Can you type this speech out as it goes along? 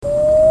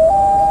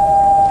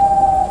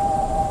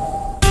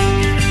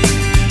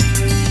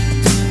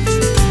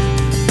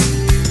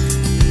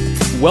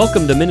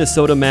Welcome to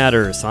Minnesota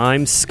Matters.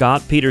 I'm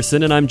Scott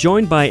Peterson, and I'm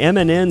joined by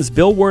MNN's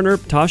Bill Werner,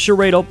 Tasha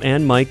Radel,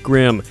 and Mike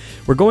Grimm.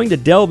 We're going to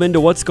delve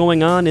into what's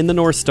going on in the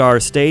North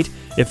Star State.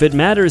 If it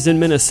matters in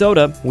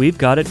Minnesota, we've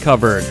got it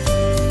covered.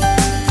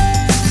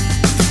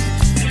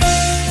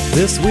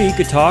 This week,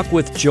 a talk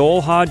with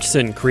Joel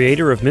Hodgson,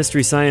 creator of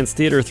Mystery Science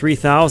Theater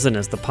 3000,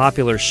 as the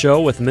popular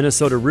show with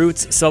Minnesota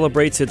roots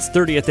celebrates its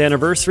 30th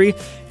anniversary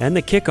and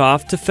the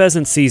kickoff to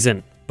pheasant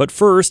season. But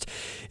first,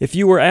 if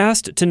you were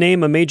asked to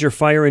name a major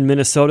fire in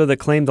Minnesota that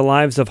claimed the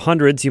lives of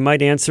hundreds, you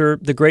might answer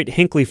the Great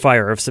Hinckley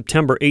Fire of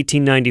September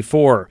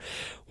 1894.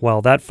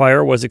 While that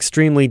fire was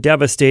extremely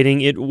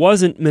devastating, it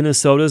wasn't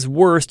Minnesota's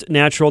worst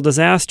natural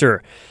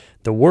disaster.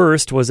 The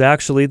worst was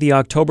actually the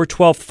October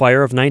 12th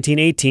fire of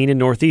 1918 in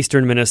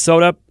northeastern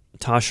Minnesota.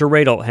 Tasha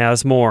Radel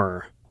has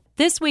more.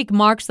 This week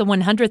marks the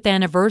 100th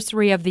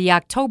anniversary of the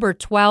October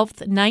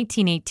 12th,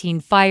 1918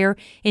 fire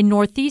in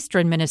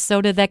northeastern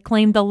Minnesota that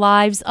claimed the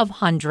lives of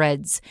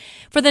hundreds.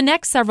 For the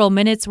next several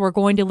minutes, we're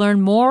going to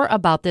learn more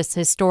about this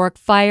historic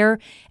fire.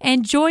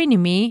 And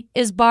joining me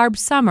is Barb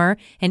Summer,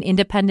 an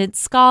independent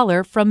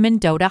scholar from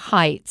Mendota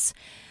Heights.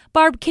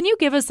 Barb, can you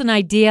give us an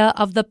idea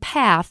of the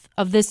path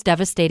of this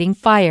devastating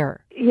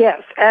fire?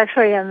 Yes,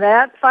 actually, and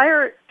that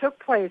fire took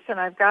place, and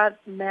I've got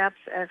maps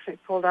actually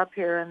pulled up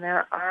here, and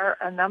there are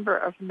a number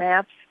of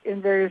maps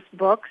in various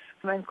books,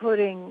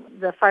 including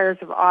The Fires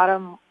of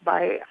Autumn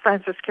by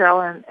Francis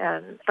Carroll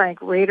and Frank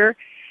Rader,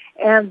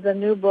 and the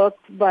new book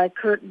by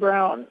Kurt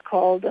Brown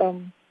called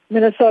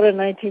Minnesota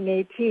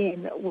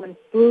 1918, When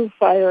Blue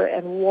Fire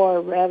and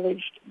War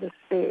Ravaged the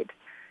State,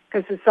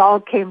 because this all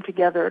came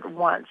together at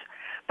once.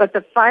 But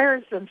the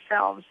fires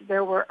themselves,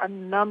 there were a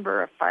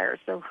number of fires.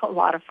 There were a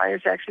lot of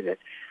fires, actually, that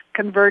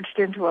converged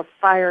into a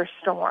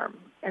firestorm,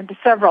 into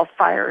several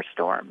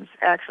firestorms,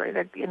 actually,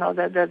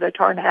 the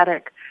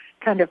tornadic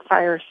kind of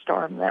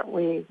firestorm that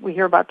we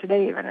hear about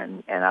today, even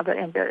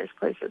in various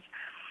places.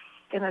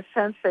 In a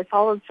sense, they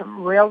followed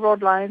some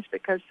railroad lines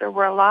because there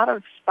were a lot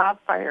of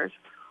spot fires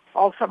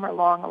all summer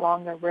long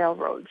along the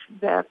railroads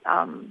that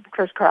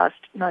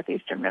crisscrossed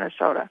northeastern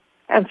Minnesota.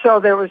 And so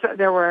there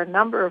were a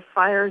number of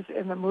fires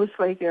in the Moose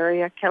Lake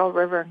area, Kettle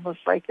River and Moose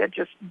Lake, that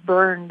just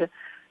burned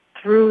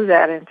through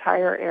that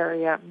entire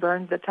area,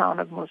 burned the town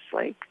of Moose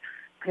Lake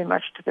pretty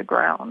much to the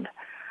ground.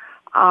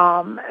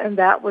 And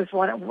that was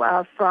one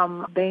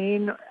from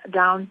Bain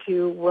down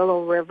to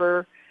Willow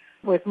River,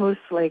 with Moose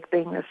Lake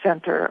being the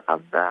center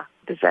of the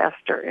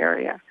disaster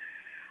area.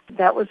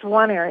 That was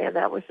one area.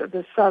 That was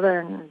the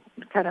southern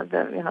kind of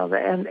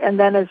and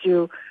then as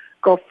you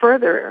go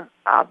further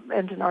up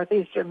into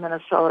northeastern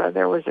Minnesota,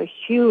 there was a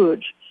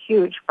huge,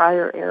 huge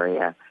fire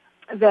area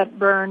that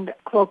burned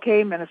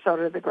Cloquet,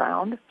 Minnesota to the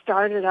ground.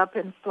 Started up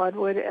in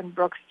Floodwood and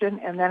Brookston,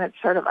 and then it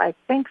sort of, I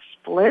think,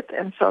 split.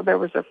 And so there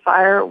was a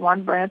fire,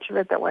 one branch of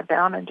it that went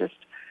down and just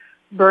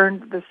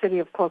burned the city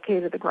of Cloquet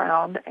to the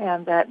ground.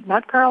 And that,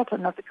 not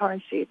Carleton, not the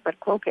county seat, but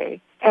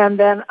Cloquet. And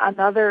then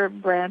another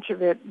branch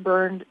of it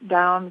burned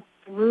down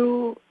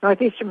through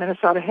northeastern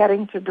Minnesota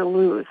heading to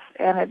Duluth,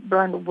 and it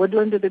burned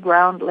Woodland to the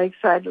ground,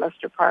 Lakeside,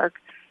 Lester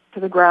Park to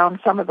the ground,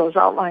 some of those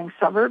outlying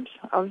suburbs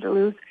of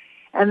Duluth,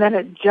 and then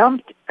it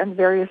jumped in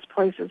various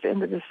places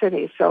into the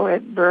city. So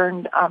it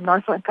burned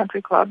Northland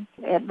Country Club,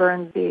 it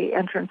burned the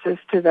entrances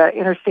to the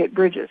interstate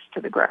bridges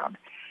to the ground,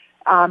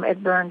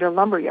 it burned a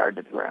lumberyard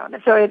to the ground.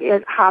 So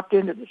it hopped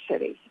into the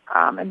city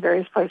in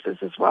various places,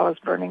 as well as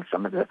burning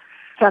some of the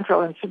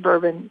central and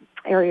suburban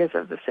areas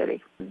of the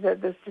city.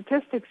 The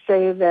statistics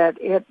say that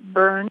it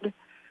burned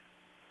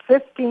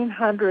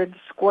 1,500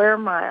 square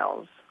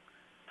miles,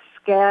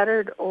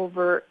 scattered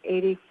over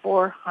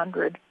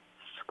 8,400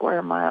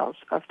 square miles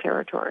of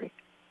territory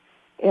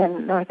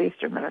in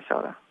northeastern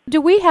Minnesota.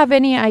 Do we have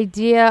any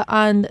idea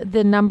on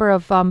the number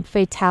of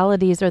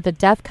fatalities or the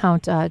death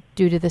count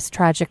due to this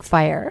tragic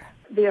fire?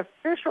 The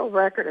official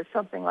record is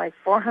something like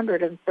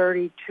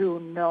 432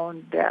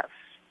 known deaths.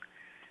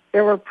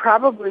 There were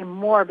probably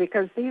more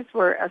because these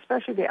were,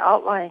 especially the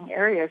outlying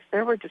areas,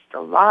 there were just a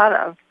lot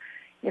of,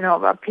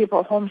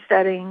 people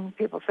homesteading,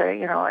 people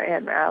say,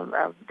 and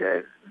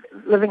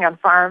living on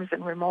farms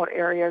in remote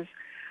areas.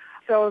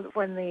 So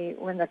when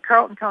the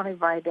Carleton County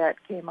Vidette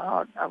came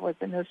out with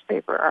the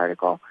newspaper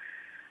article,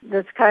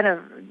 this kind of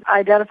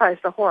identifies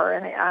the horror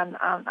on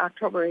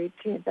October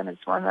 18th, and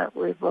it's one that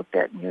we've looked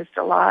at and used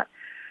a lot.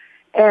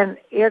 And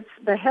it's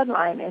the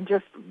headline in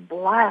just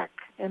black,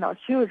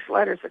 huge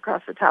letters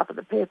across the top of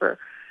the paper,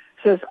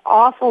 says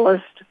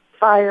awfulest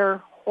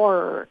fire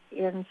horror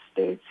in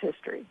state's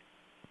history.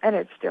 And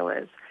it still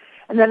is.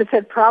 And then it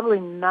said probably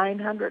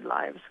 900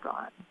 lives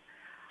gone.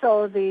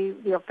 So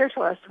the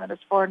official estimate is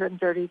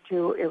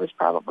 432. It was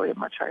probably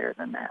much higher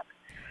than that.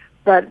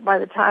 But by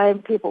the time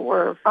people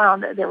were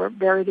found, they were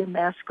buried in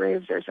mass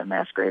graves. There's a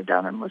mass grave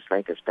down in Moose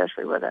Lake,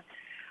 especially with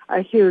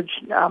a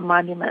huge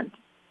monument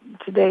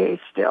today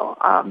still.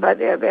 But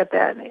at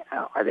that,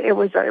 it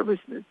was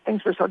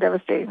things were so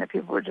devastating that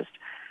people were just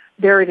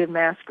buried in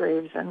mass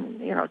graves, and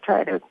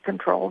try to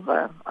control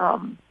the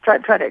try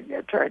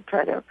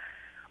to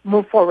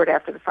move forward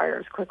after the fire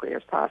as quickly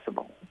as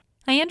possible.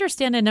 I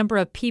understand a number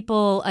of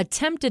people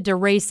attempted to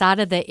race out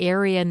of the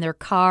area in their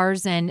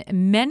cars, and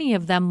many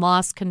of them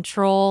lost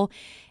control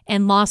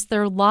and lost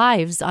their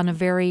lives on a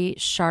very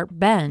sharp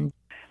bend.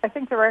 I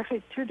think there were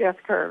actually two death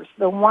curves.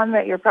 The one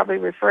that you're probably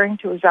referring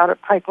to is out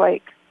at Pike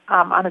Lake,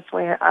 on its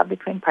way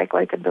between Pike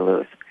Lake and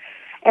Duluth.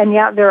 And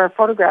yeah, there are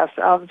photographs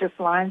of just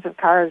lines of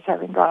cars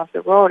having gone off the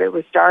road. It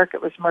was dark,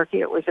 it was murky,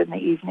 it was in the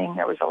evening,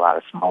 there was a lot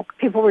of smoke.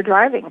 People were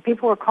driving,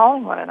 people were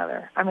calling one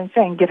another. I mean,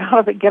 saying, get out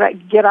of it, get out,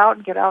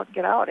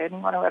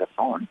 anyone who had a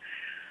phone.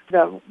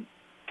 The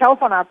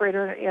telephone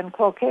operator in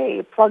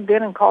Cloquet plugged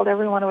in and called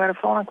everyone who had a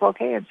phone in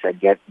Cloquet and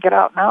said, get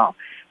out now.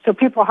 So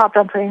people hopped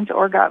on trains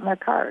or got in their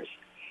cars.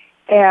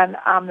 And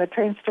the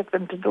trains took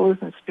them to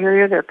Duluth and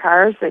Superior, their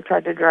cars. They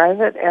tried to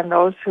drive it, and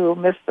those who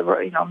missed the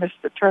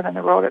turn in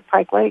the road at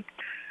Pike Lake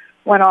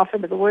went off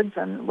into the woods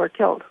and were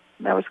killed.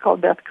 That was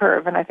called Death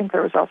Curve, and I think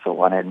there was also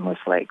one in Moose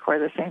Lake where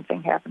the same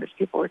thing happened as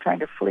people were trying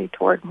to flee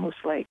toward Moose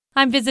Lake.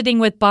 I'm visiting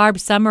with Barb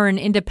Summer, an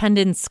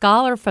independent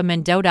scholar from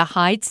Mendota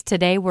Heights.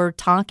 Today we're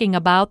talking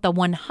about the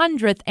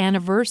 100th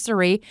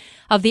anniversary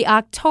of the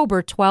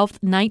October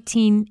 12th,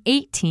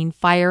 1918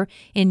 fire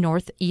in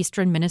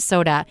northeastern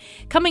Minnesota.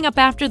 Coming up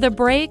after the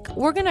break,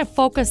 we're going to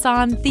focus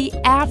on the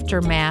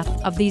aftermath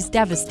of these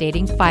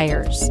devastating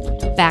fires.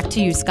 Back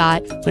to you,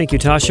 Scott. Thank you,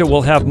 Tasha.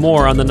 We'll have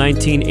more on the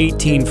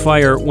 1918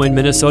 fire when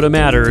Minnesota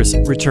Matters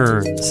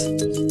returns.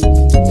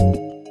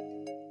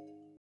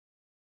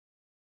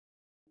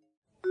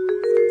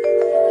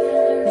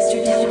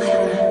 Mr.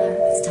 Detweiler,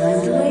 it's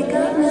time to wake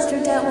up,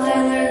 Mr.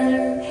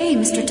 Detweiler. Hey,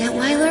 Mr.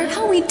 Detweiler,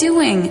 how are we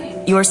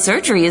doing? Your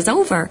surgery is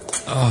over.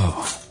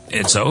 Oh,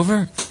 it's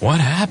over?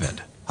 What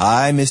happened?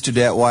 Hi, Mr.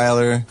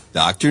 Detweiler.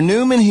 Dr.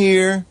 Newman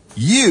here.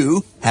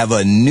 You have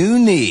a new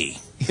knee.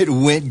 It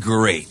went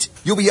great.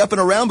 You'll be up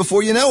and around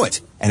before you know it.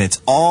 And it's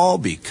all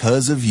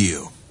because of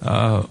you.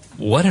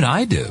 What did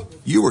I do?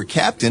 You were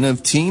captain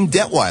of Team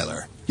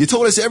Detweiler. You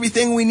told us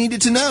everything we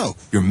needed to know.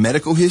 Your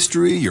medical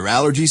history, your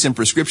allergies and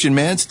prescription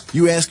meds.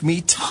 You asked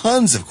me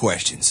tons of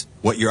questions.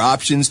 What your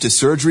options to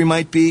surgery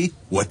might be,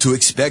 what to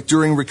expect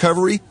during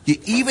recovery. You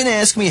even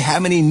asked me how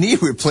many knee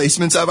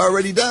replacements I've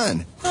already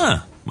done.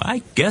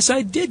 I guess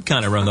I did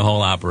kind of run the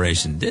whole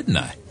operation, didn't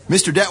I?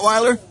 Mr.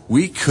 Detweiler,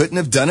 we couldn't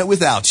have done it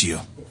without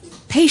you.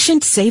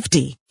 Patient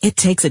safety. It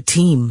takes a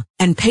team,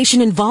 and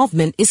patient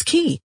involvement is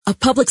key. A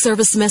public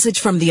service message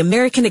from the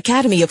American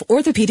Academy of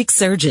Orthopedic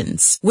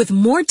Surgeons. With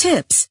more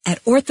tips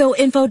at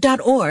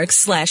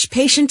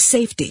orthoinfo.org/patient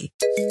safety.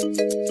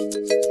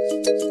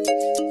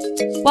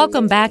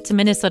 Welcome back to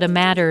Minnesota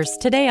Matters.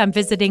 Today I'm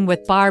visiting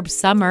with Barb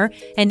Summer,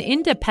 an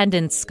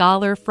independent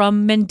scholar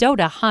from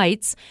Mendota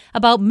Heights,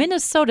 about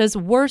Minnesota's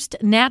worst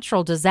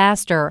natural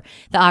disaster,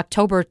 the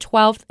October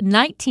 12th,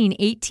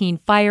 1918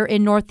 fire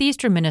in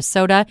northeastern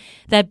Minnesota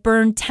that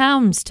burned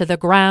towns to the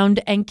ground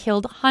and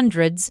killed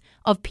hundreds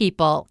of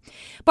people.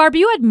 Barb,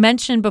 you had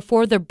mentioned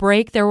before the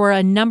break there were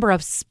a number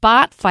of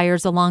spot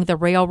fires along the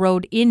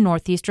railroad in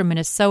northeastern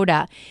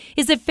Minnesota.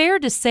 Is it fair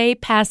to say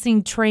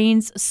passing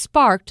trains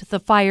sparked the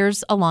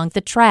fires along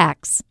the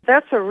tracks?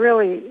 That's a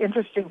really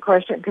interesting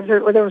question because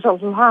there was a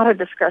lot of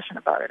discussion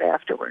about it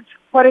afterwards.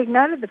 What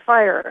ignited the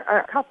fire,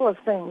 a couple of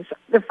things.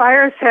 The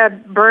fires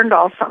had burned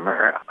all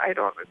summer. I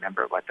don't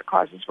remember what the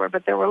causes were,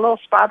 but there were little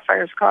spot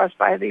fires caused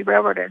by the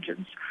railroad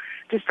engines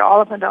just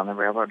all up and down the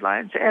railroad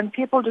lines. And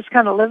people just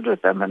kind of lived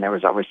with them, and there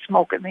was always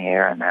smoke in the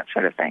air and that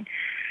sort of thing.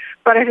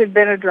 But it had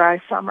been a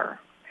dry summer.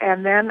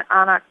 And then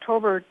on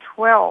October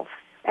 12th,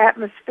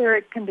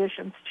 atmospheric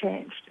conditions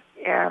changed,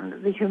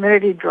 and the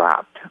humidity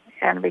dropped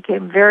and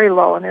became very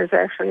low. And there's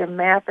actually a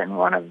map in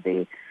one of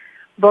the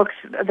books.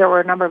 There were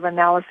a number of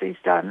analyses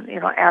done,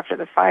 after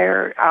the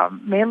fire,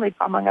 mainly,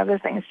 among other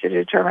things, to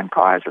determine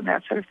cause and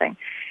that sort of thing.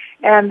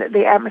 And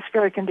the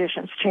atmospheric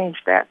conditions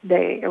changed that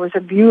day. It was a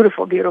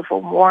beautiful,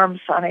 beautiful, warm,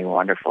 sunny,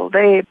 wonderful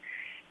day.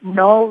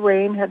 No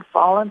rain had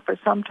fallen for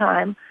some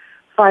time.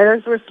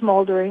 Fires were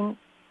smoldering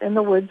in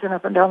the woods and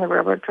up and down the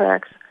railroad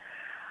tracks.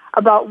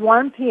 About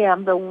 1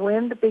 p.m., the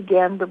wind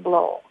began to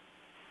blow,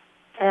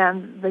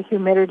 and the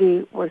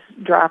humidity was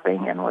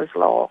dropping and was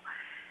low.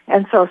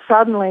 And so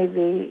suddenly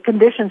the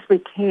conditions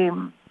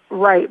became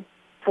ripe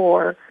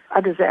for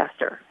a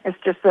disaster. It's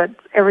just that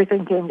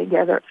everything came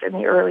together in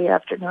the early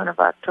afternoon of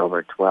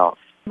October 12th.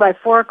 By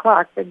 4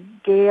 o'clock, the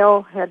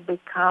gale had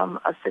become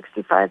a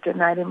 65 to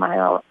 90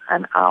 mile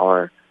an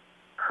hour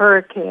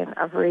hurricane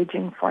of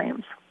raging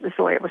flames. This is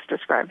the way it was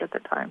described at the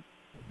time.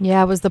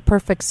 Yeah, it was the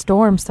perfect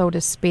storm, so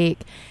to speak.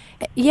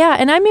 Yeah,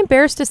 and I'm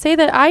embarrassed to say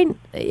that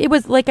it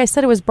was, like I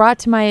said, it was brought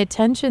to my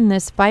attention,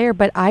 this fire,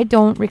 but I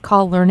don't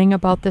recall learning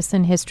about this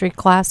in history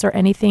class or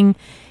anything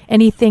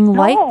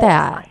like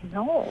that. I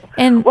know.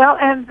 And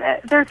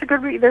there's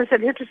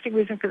an interesting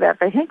reason for that.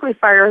 The Hinckley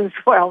fire is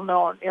well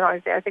known. I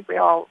think we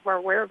all were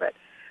aware of it.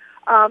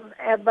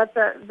 But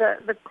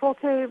the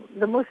Cloquet,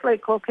 the Moose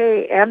Lake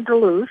Cloquet and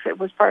Duluth, Duluth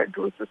was part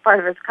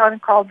of it. It's kind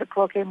of called the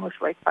Cloquet Moose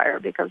Lake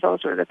fire because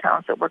those were the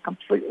towns that were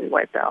completely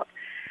wiped out.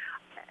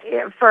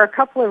 For a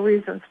couple of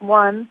reasons.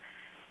 One,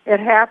 It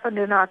happened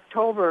in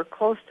October,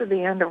 close to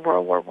the end of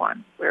World War I.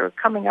 We were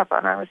coming up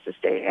on Armistice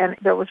Day, and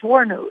there was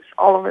war news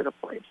all over the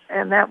place,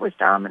 and that was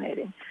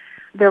dominating.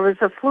 There was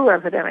a flu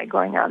epidemic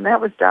going on.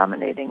 That was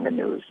dominating the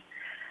news.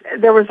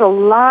 There was a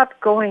lot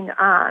going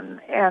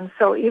on, and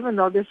so even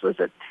though this was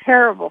a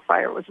terrible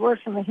fire, it was worse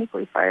than the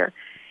Hinkley fire,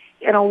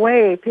 in a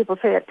way, people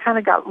say it kind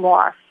of got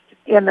lost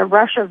in the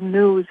rush of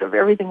news of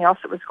everything else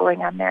that was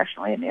going on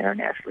nationally and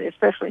internationally,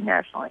 especially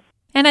nationally.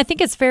 And I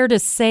think it's fair to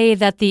say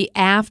that the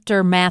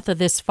aftermath of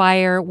this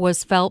fire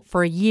was felt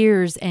for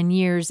years and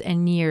years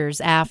and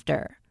years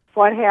after.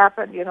 What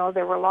happened,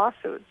 there were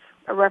lawsuits,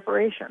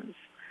 reparations.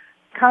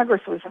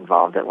 Congress was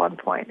involved at one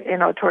point,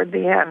 toward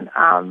the end.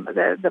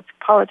 The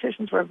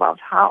politicians were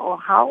involved.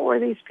 How were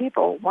these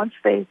people, once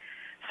they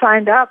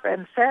signed up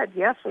and said,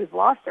 yes, we've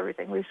lost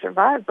everything, we've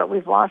survived, but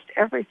we've lost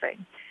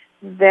everything,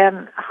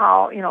 then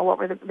how,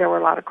 there were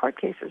a lot of court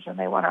cases, and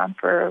they went on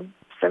for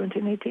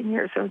 17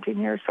 years,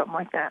 something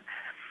like that.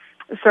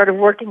 Started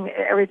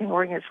everything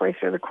working its way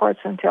through the courts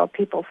until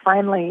people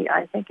finally,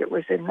 I think it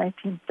was in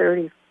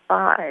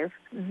 1935,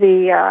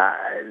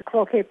 the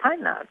Cloquet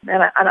Pine Knot,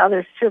 and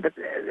others too, but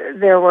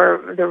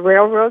the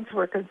railroads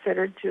were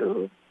considered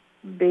to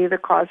be the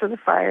cause of the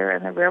fire,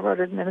 and the railroad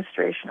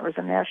administration, it was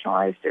a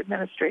nationalized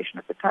administration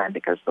at the time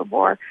because of the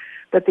war,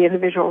 but the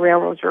individual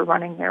railroads were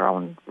running their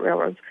own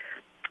railroads.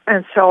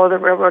 And so the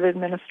railroad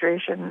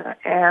administration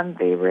and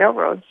the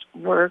railroads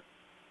were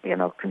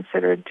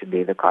considered to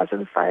be the cause of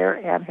the fire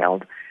and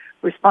held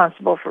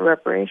responsible for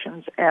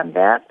reparations. And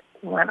that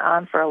went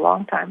on for a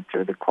long time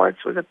through the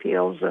courts with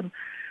appeals and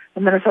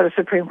the Minnesota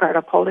Supreme Court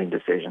upholding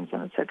decisions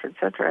and et cetera, et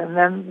cetera. And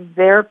then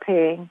they're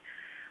paying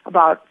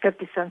about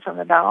 50 cents on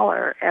the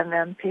dollar, and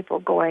then people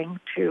going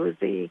to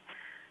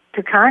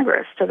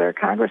Congress, to their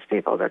Congress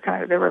people,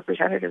 their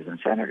representatives and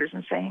senators,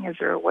 and saying, is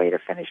there a way to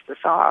finish this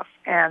off?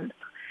 And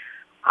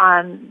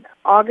on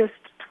August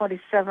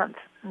 27th,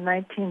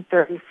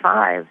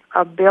 1935,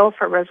 a bill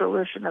for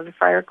resolution of the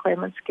fire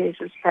claimants'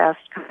 cases passed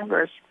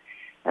Congress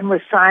and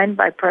was signed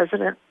by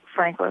President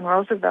Franklin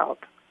Roosevelt.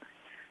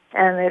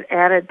 And it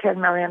added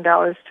 $10 million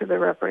to the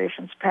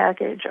reparations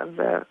package of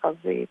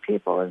the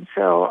people. And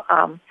so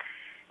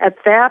at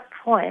that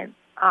point,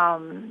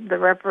 the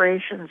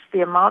reparations,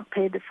 the amount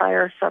paid to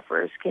fire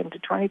sufferers came to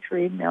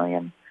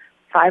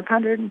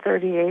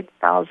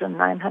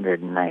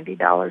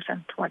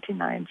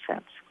 $23,538,990.29.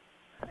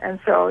 And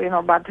so,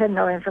 about $10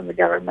 million from the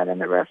government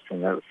and the rest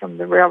from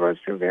the railroads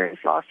through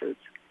various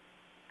lawsuits.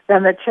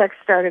 Then the checks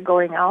started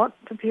going out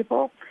to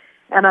people,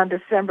 and on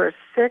December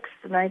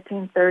 6th,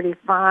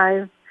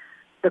 1935,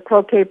 the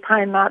Cloquet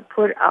Pine Knot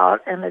put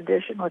out an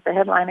edition with the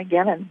headline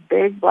again in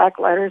big black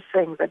letters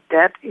saying, "The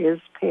debt is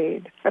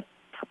paid."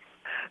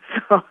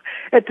 So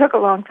it took a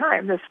long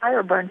time. This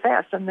fire burned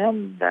fast, and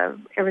then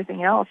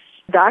everything else,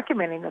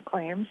 documenting the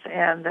claims,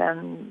 and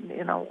then,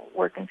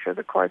 working through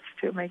the courts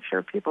to make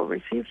sure people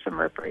received some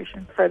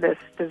reparation for this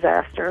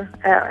disaster.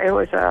 It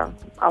was a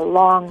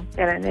long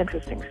and an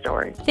interesting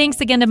story.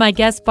 Thanks again to my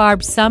guest,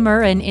 Barb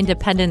Summer, an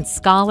independent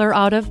scholar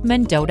out of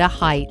Mendota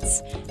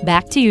Heights.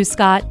 Back to you,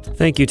 Scott.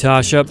 Thank you,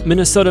 Tasha.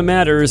 Minnesota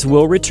Matters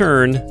will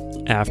return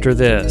after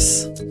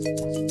this.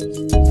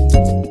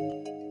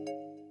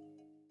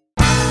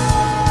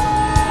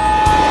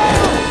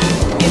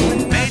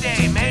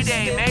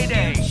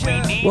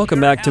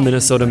 Welcome back to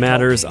Minnesota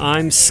Matters.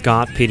 I'm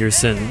Scott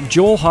Peterson.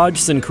 Joel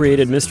Hodgson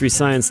created Mystery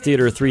Science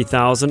Theater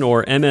 3000,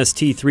 or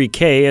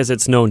MST3K as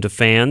it's known to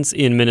fans,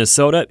 in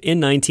Minnesota in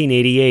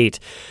 1988.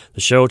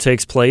 The show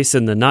takes place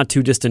in the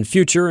not-too-distant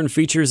future and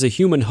features a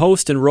human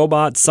host and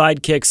robot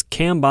sidekicks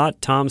Cambot,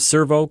 Tom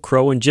Servo,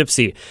 Crow, and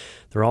Gypsy.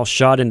 They're all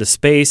shot into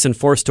space and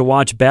forced to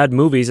watch bad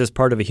movies as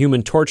part of a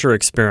human torture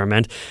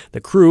experiment. The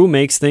crew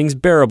makes things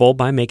bearable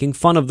by making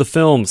fun of the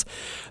films.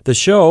 The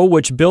show,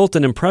 which built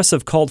an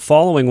impressive cult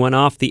following, went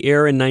off the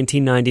air in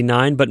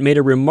 1999, but made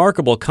a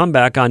remarkable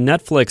comeback on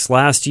Netflix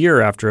last year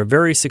after a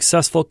very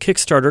successful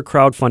Kickstarter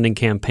crowdfunding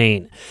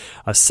campaign.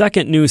 A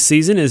second new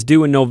season is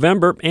due in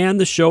November, and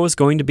the show is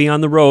going to be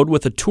on the road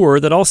with a tour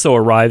that also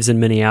arrives in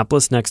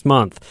Minneapolis next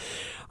month.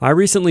 I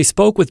recently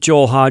spoke with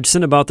Joel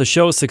Hodgson about the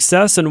show's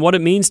success and what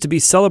it means to be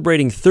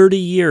celebrating 30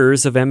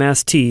 years of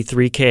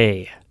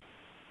MST3K.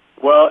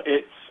 Well,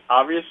 it's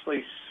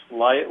obviously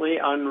slightly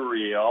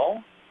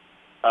unreal.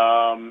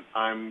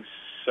 I'm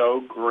so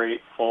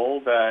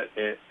grateful that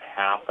it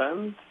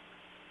happened.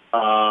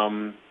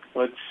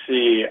 Let's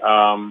see.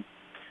 The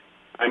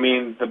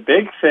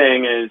big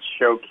thing is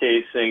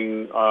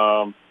showcasing,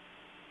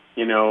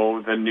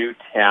 the new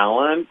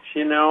talent,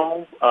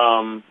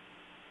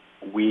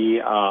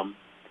 We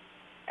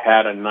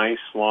had a nice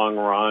long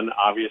run,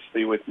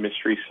 obviously, with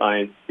Mystery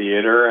Science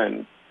Theater,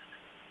 and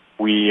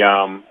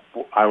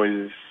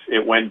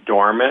it went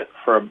dormant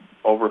for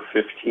over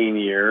 15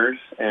 years,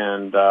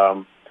 and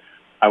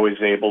I was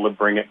able to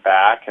bring it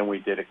back, and we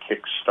did a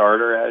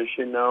Kickstarter, as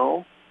you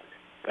know,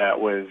 that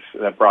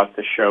brought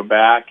the show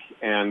back,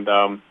 and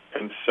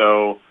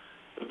so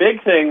the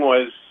big thing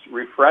was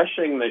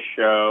refreshing the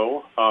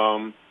show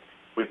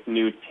with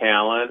new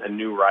talent and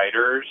new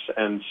writers,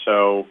 and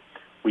so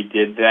we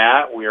did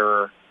that.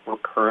 we're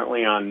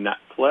currently on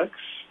Netflix.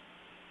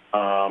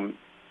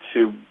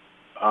 To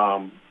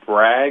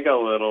brag a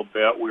little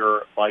bit,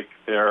 we're like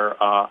their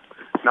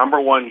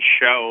number one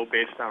show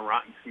based on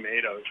Rotten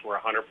Tomatoes. We're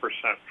 100%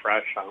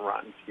 fresh on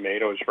Rotten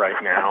Tomatoes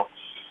right now.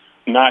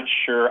 Not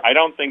sure. I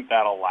don't think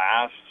that'll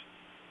last.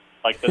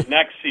 Like, the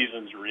next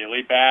season's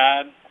really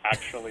bad,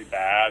 actually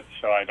bad,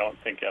 so I don't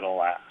think it'll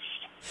last.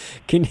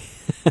 Can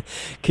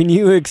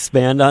you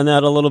expand on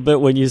that a little bit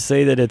when you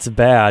say that it's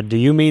bad? Do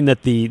you mean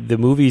that the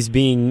movies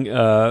being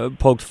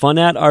poked fun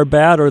at are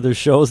bad, or the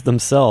shows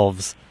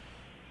themselves?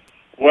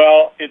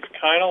 Well, it's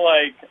kind of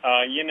like,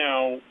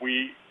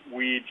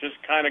 we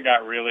just kind of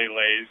got really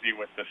lazy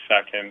with the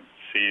second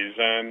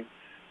season.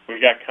 We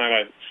got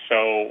kind of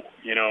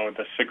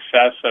the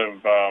success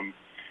of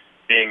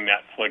being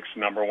Netflix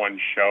number one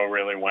show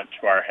really went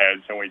to our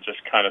heads, and we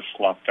just kind of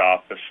sloughed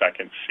off the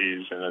second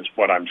season is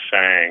what I'm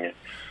saying.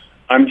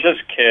 I'm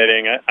just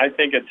kidding. I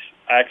think it's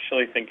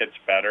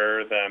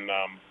better than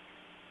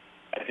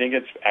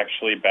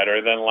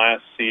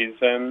last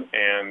season,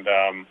 and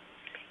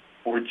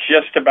we're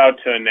just about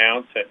to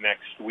announce it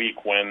next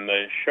week when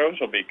the shows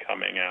will be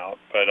coming out.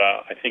 But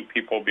I think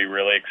people will be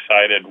really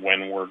excited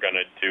when we're going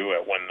to do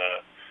it, when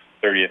the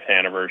 30th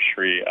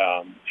anniversary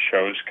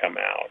shows come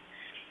out.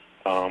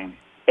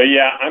 But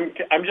yeah, I'm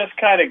just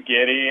kind of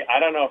giddy. I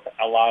don't know if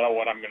a lot of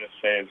what I'm going to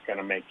say is going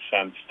to make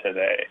sense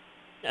today.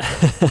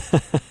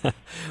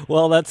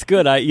 Well, that's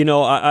good. I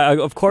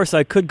of course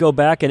I could go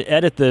back and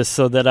edit this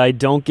so that I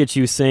don't get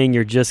you saying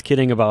you're just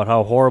kidding about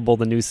how horrible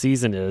the new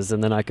season is,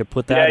 and then I could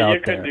put that out there. Yeah,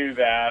 you could do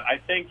that. I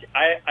think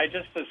I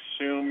just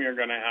assume you're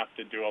going to have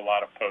to do a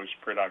lot of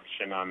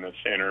post-production on this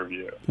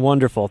interview.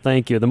 Wonderful.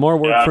 Thank you. The more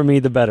work for me,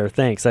 the better.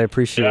 Thanks. I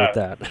appreciate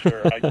that.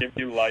 Sure. I give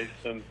you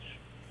license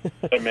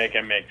to make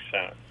it make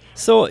sense.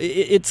 So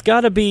it's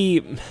got to be,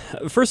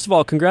 first of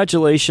all,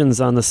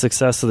 congratulations on the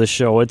success of the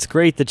show. It's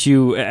great that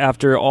you,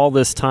 after all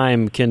this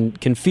time,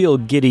 can feel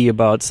giddy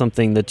about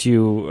something that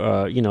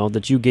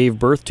that you gave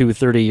birth to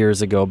 30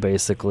 years ago,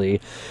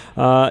 basically.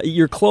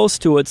 You're close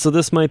to it, so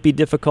this might be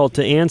difficult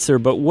to answer,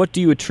 but what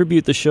do you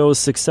attribute the show's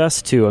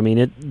success to? I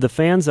mean, the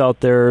fans out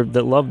there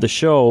that love the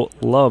show.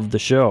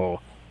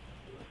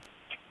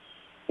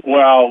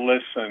 Well,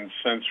 listen,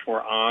 since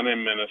we're on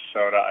in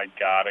Minnesota, I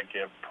got to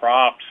give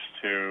props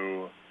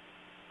to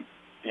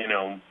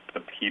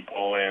the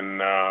people in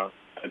the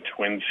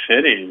Twin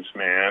Cities,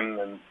 man.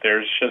 And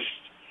there's just,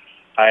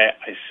 I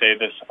say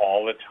this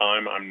all the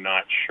time, I'm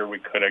not sure we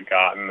could have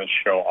gotten the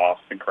show off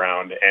the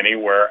ground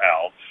anywhere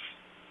else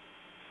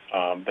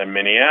than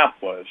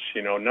Minneapolis.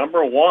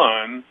 Number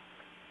one,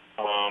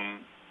 I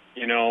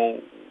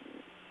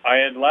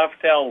had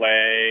left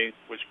L.A.,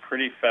 was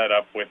pretty fed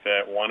up with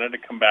it, wanted to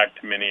come back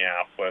to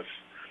Minneapolis.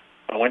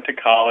 I went to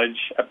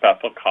college at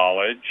Bethel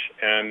College,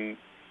 and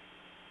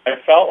I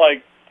felt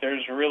like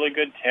there's a really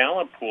good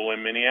talent pool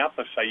in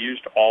Minneapolis. I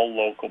used all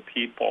local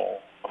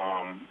people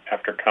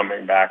after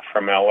coming back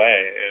from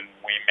L.A., and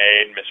we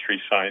made Mystery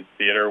Science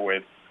Theater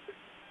with,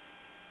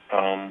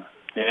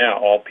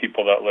 all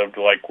people that lived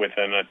like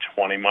within a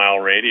 20-mile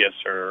radius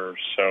or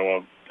so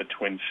of the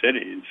Twin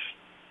Cities.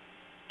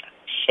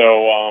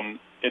 So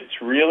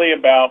it's really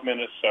about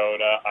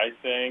Minnesota. I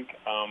think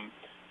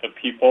the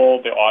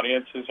people, the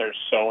audiences are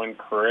so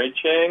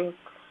encouraging.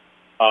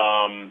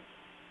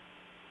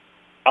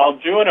 I'll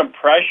do an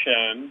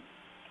impression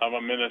of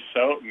a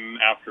Minnesotan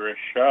after a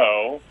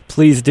show.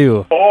 Please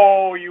do.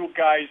 Oh, you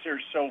guys are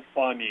so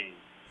funny.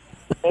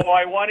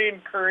 I want to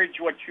encourage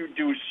what you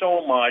do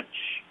so much.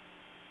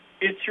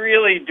 It's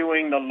really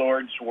doing the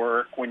Lord's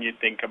work when you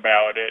think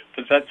about it.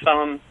 Does that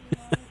sound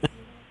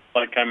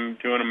like I'm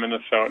doing a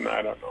Minnesotan?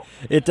 I don't know.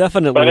 It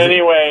definitely But is.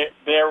 anyway,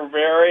 they're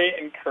very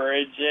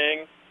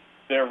encouraging.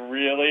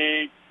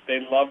 They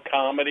love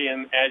comedy,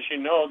 and as you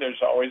know,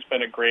 there's always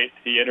been a great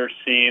theater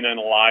scene and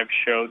a live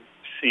show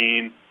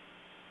scene.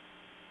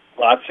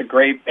 Lots of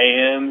great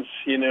bands,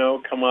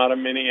 come out of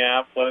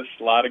Minneapolis.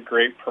 A lot of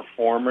great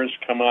performers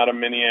come out of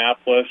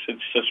Minneapolis.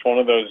 It's just one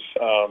of those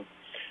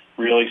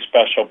really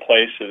special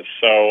places.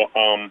 So,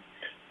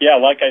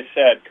 like I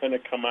said,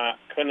 couldn't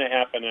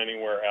happen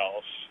anywhere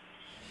else.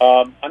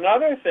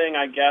 Another thing,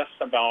 I guess,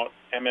 about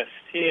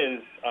MST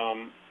is,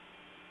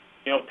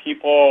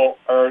 people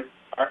are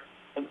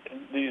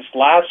these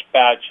last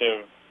batch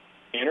of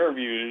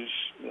interviews,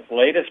 this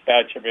latest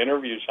batch of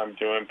interviews I'm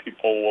doing,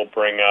 people will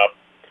bring up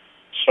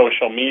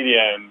social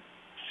media and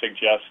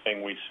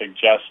we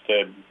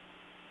suggested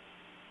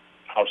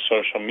how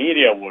social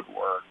media would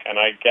work. And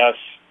I guess,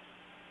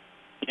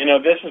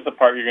 this is the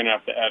part you're going to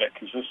have to edit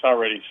because this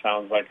already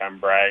sounds like I'm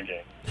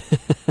bragging.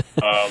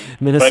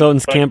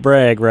 Minnesotans can't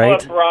brag, right?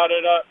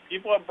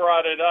 People have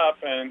brought it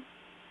up, and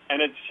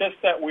it's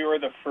just that we were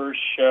the first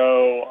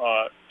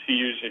show to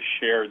use a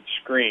shared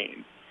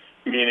screen,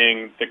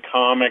 meaning the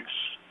comics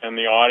and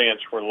the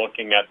audience were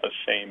looking at the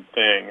same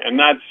thing. And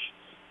that's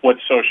what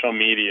social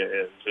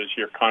media is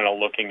you're kind of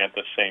looking at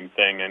the same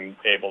thing and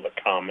able to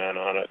comment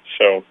on it.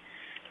 So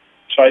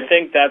I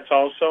think that's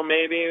also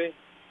maybe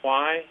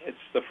why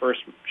it's the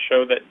first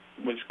show that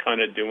was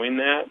kind of doing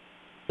that.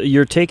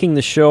 You're taking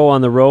the show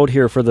on the road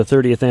here for the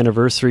 30th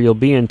anniversary. You'll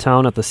be in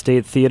town at the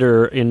State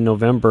Theater in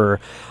November.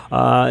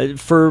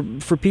 For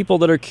people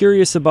that are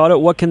curious about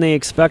it, what can they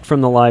expect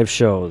from the live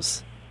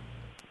shows?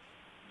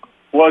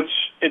 Well,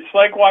 it's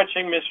like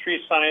watching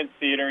Mystery Science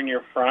Theater in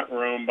your front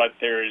room, but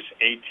there's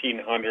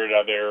 1,800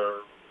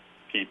 other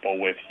people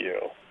with you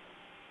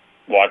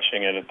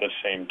watching it at the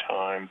same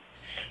time.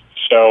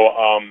 So,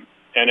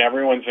 and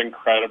everyone's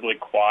incredibly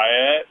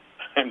quiet.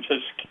 I'm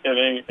just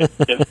kidding. It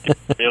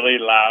gets really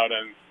loud,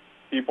 and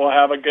people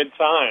have a good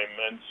time.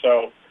 And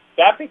so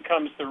that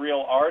becomes the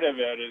real art of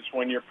it, is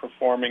when you're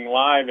performing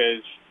live,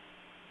 is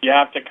you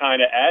have to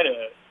kind of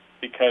edit,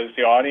 because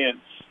the audience,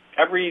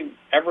 every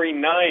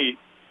night,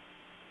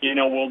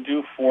 we'll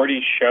do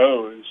 42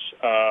 shows,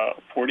 or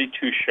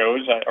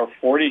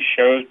 40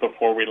 shows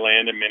before we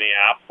land in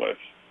Minneapolis.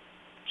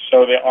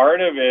 So the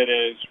art of it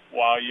is,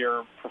 while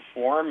you're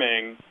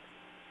performing,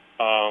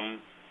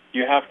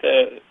 you have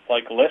to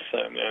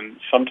listen, and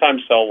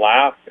sometimes they'll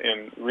laugh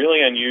in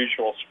really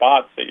unusual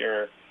spots that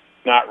you're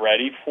not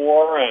ready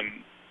for, and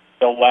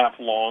they'll laugh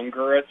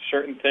longer at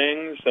certain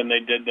things than they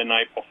did the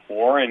night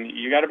before, and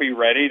you got to be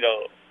ready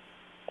to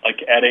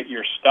edit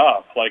your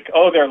stuff.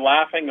 They're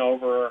laughing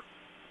over.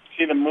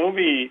 See, the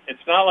movie,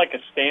 it's not like a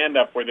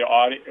stand-up where the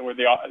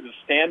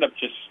stand-up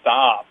just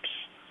stops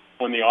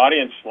when the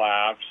audience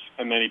laughs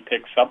and then he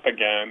picks up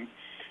again.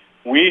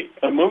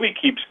 The movie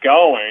keeps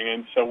going,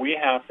 and so we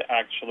have to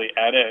actually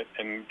edit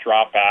and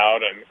drop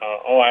out. And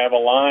I have a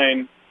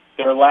line.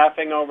 They're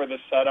laughing over the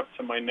setup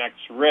to my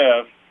next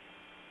riff.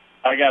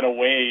 I gotta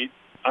wait.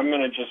 I'm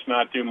gonna just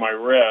not do my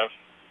riff,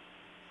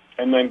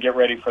 and then get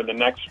ready for the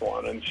next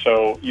one. And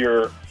so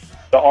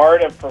the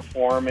art of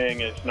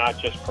performing is not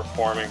just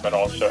performing, but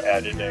also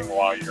editing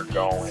while you're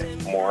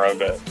going, more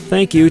of it.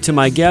 Thank you to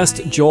my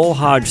guest, Joel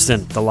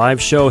Hodgson. The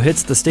live show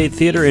hits the State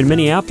Theater in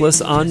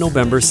Minneapolis on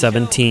November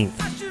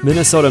 17th.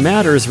 Minnesota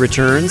Matters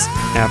returns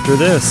after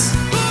this.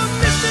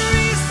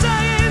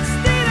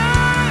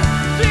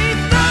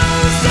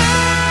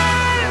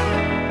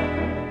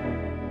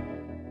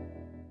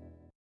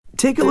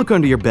 Take a look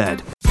under your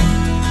bed.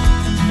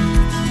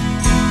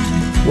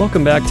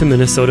 Welcome back to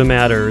Minnesota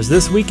Matters.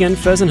 This weekend,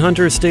 pheasant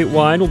hunters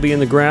statewide will be in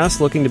the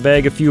grass looking to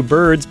bag a few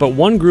birds, but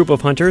one group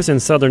of hunters in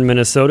southern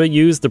Minnesota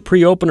used the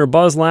pre-opener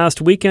buzz last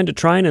weekend to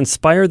try and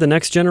inspire the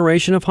next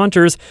generation of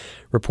hunters.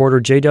 Reporter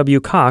J.W.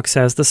 Cox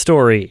has the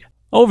story.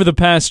 Over the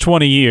past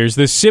 20 years,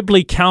 the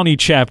Sibley County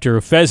chapter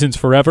of Pheasants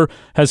Forever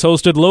has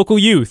hosted local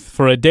youth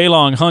for a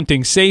day-long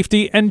hunting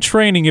safety and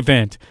training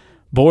event.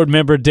 Board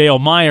member Dale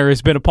Meyer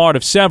has been a part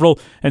of several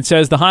and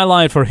says the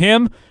highlight for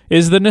him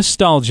is the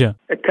nostalgia.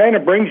 It kind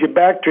of brings you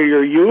back to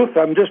your youth.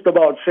 I'm just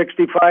about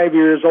 65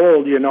 years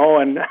old,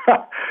 and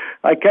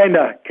I kind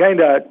of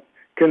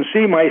can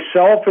see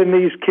myself in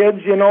these kids.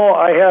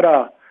 I had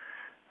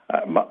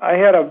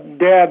a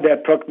dad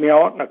that took me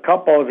out and a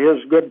couple of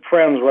his good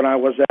friends when I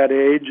was that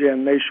age,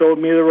 and they showed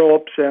me the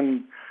ropes,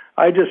 and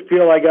I just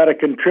feel I got to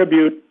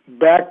contribute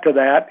back to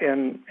that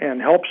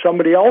and help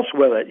somebody else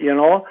with it,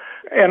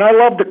 And I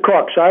love to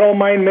cook, so I don't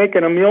mind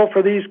making a meal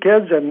for these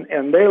kids,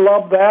 and they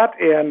love that,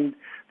 and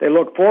they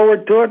look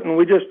forward to it, and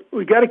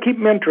we got to keep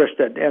them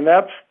interested, and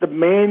that's the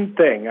main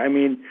thing. I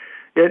mean,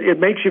 it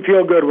makes you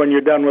feel good when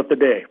you're done with the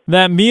day.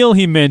 That meal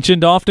he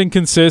mentioned often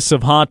consists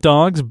of hot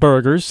dogs,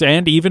 burgers,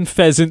 and even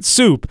pheasant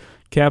soup,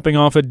 capping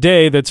off a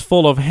day that's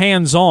full of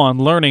hands-on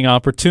learning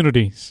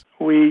opportunities.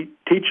 We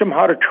teach them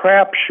how to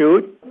trap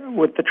shoot.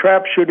 With the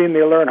trap shooting,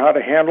 they learn how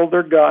to handle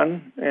their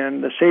gun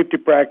and the safety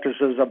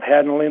practices of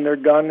handling their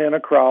gun in a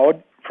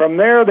crowd. From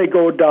there, they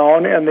go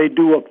down and they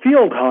do a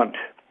field hunt.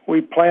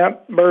 We plant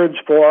birds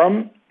for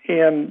them,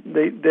 and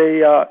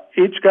they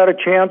each got a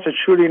chance at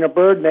shooting a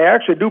bird, and they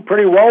actually do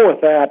pretty well with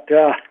that.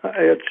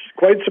 It's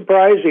quite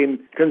surprising,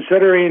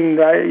 considering,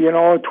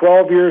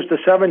 12 years to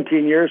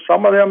 17 years.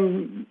 Some of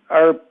them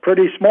are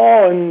pretty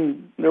small,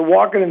 and they're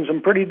walking in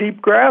some pretty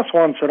deep grass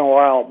once in a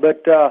while.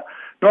 But,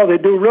 no, they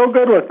do real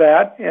good with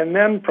that. And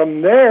then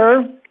from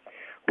there,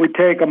 we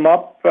take them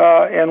up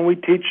and we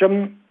teach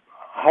them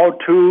how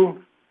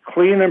to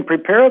clean and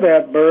prepare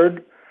that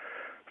bird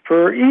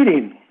for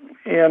eating.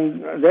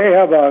 And they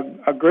have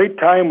a great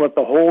time with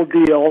the whole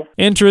deal.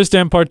 Interest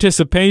and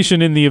participation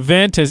in the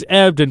event has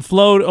ebbed and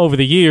flowed over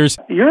the years.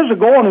 Years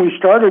ago, when we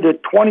started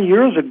it 20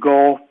 years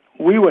ago,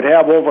 we would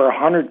have over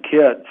 100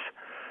 kids.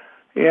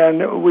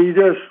 And we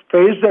just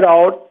phased it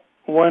out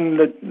when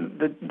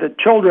the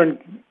children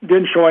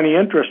didn't show any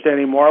interest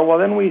anymore. Well,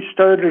 then we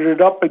started it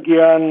up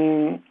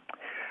again,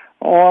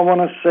 I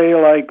want to say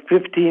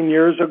 15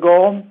 years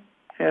ago.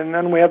 And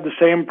then we have the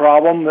same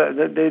problem that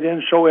they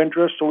didn't show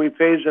interest, so we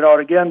phased it out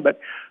again.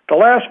 But the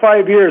last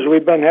 5 years,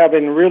 we've been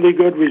having really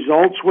good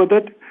results with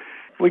it.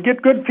 We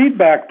get good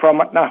feedback from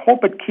it, and I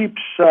hope it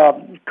keeps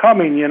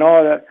coming.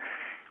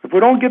 If we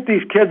don't get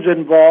these kids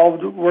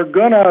involved, we're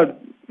gonna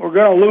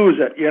lose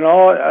it.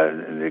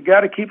 You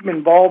got to keep them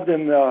involved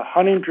in the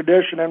hunting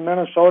tradition in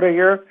Minnesota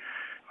here.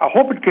 I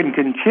hope it can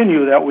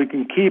continue, that we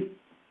can keep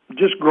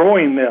just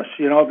growing this,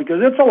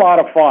 because it's a lot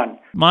of fun.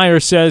 Meyer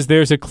says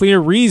there's a clear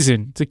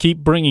reason to keep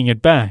bringing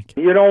it back.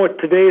 With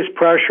today's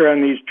pressure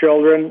on these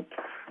children,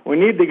 we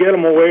need to get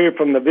them away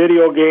from the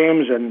video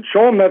games and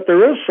show them that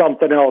there is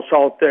something else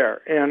out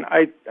there. And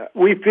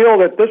we feel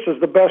that this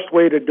is the best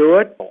way to do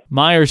it.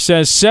 Meyer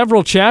says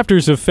several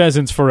chapters of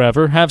Pheasants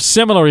Forever have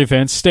similar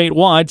events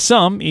statewide.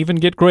 Some even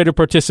get greater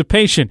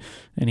participation.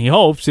 And he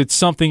hopes it's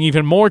something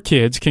even more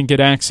kids can get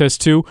access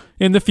to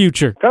in the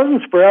future.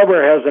 Pheasants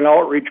Forever has an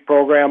outreach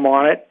program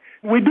on it.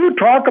 We do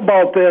talk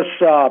about this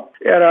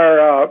at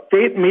our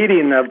state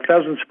meeting of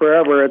Pheasants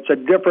Forever. It's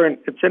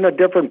in a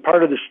different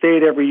part of the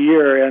state every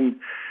year, and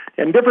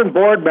different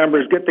board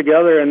members get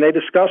together and they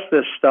discuss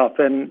this stuff,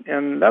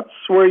 and that's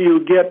where you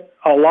get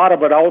a lot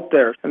of it out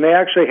there. And they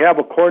actually have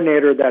a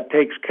coordinator that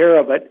takes care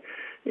of it,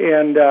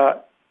 and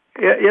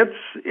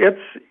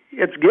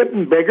it's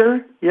getting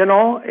bigger,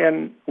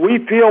 and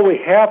we feel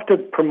we have to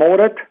promote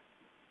it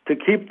to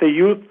keep the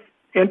youth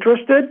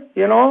interested.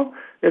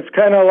 It's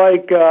kind of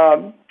like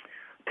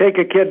take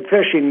a kid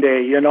fishing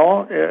day,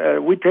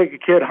 we take a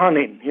kid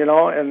hunting,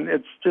 and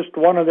it's just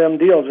one of them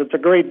deals. It's a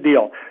great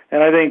deal,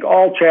 and I think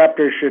all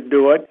chapters should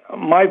do it.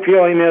 My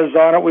feeling is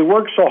on it, we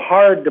work so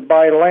hard to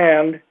buy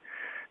land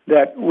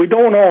that we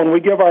don't own. We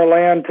give our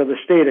land to the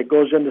state. It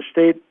goes into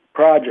state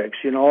projects,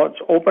 it's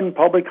open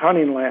public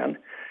hunting land.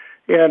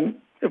 And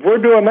if we're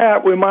doing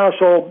that, we might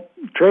as well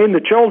train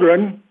the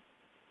children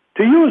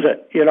to use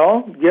it,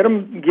 get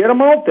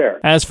them out there.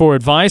 As for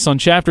advice on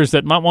chapters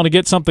that might want to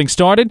get something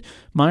started,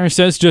 Meyer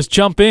says just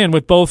jump in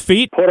with both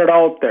feet. Put it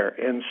out there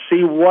and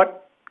see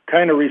what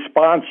kind of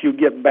response you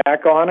get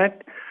back on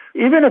it.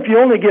 Even if you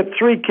only get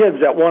 3 kids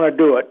that want to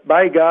do it,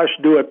 by gosh,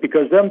 do it,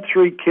 because them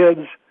 3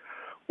 kids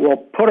will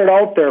put it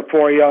out there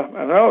for you,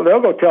 and they'll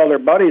go tell their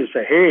buddies,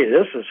 say, hey,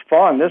 this is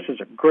fun, this is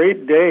a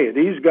great day.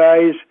 These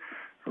guys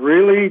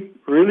really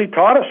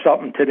taught us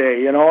something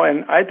today, and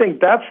I think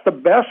that's the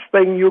best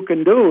thing you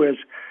can do is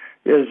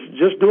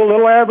just do a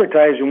little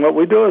advertising. What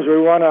we do is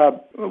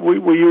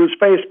we use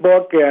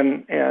Facebook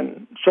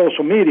and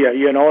social media,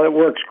 it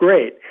works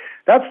great.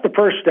 That's the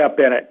first step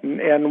in it.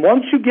 And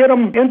once you get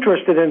them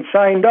interested and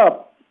signed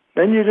up,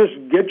 then you just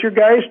get your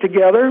guys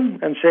together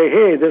and say,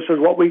 hey, this is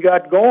what we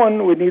got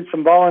going. We need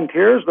some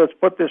volunteers. Let's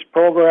put this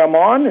program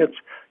on.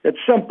 It's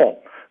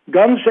simple.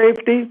 Gun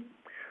safety,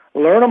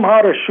 learn them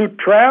how to shoot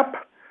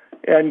trap,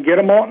 and get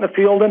them out in the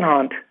field and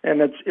hunt,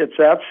 and it's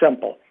that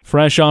simple.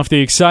 Fresh off the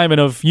excitement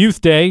of Youth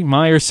Day,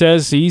 Meyer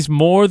says he's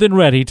more than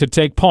ready to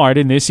take part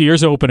in this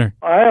year's opener.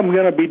 I am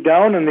going to be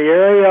down in the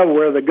area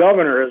where the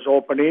governor is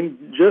opening,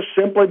 just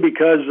simply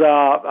because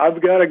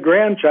I've got a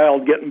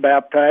grandchild getting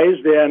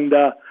baptized, and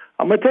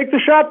I'm going to take the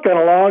shotgun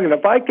along, and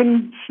if I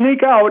can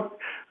sneak out,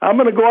 I'm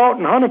going to go out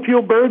and hunt a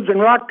few birds in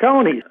Rock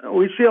County.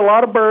 We see a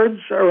lot of birds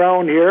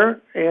around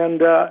here,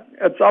 and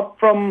it's up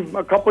from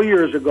a couple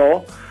years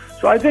ago.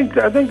 So I think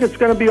it's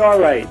going to be all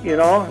right,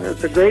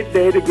 It's a great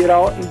day to get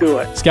out and do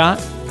it.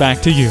 Scott, back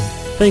to you.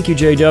 Thank you,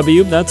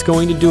 JW. That's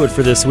going to do it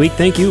for this week.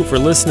 Thank you for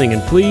listening,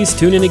 and please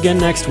tune in again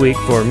next week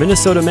for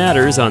Minnesota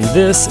Matters on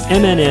this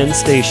MNN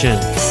station.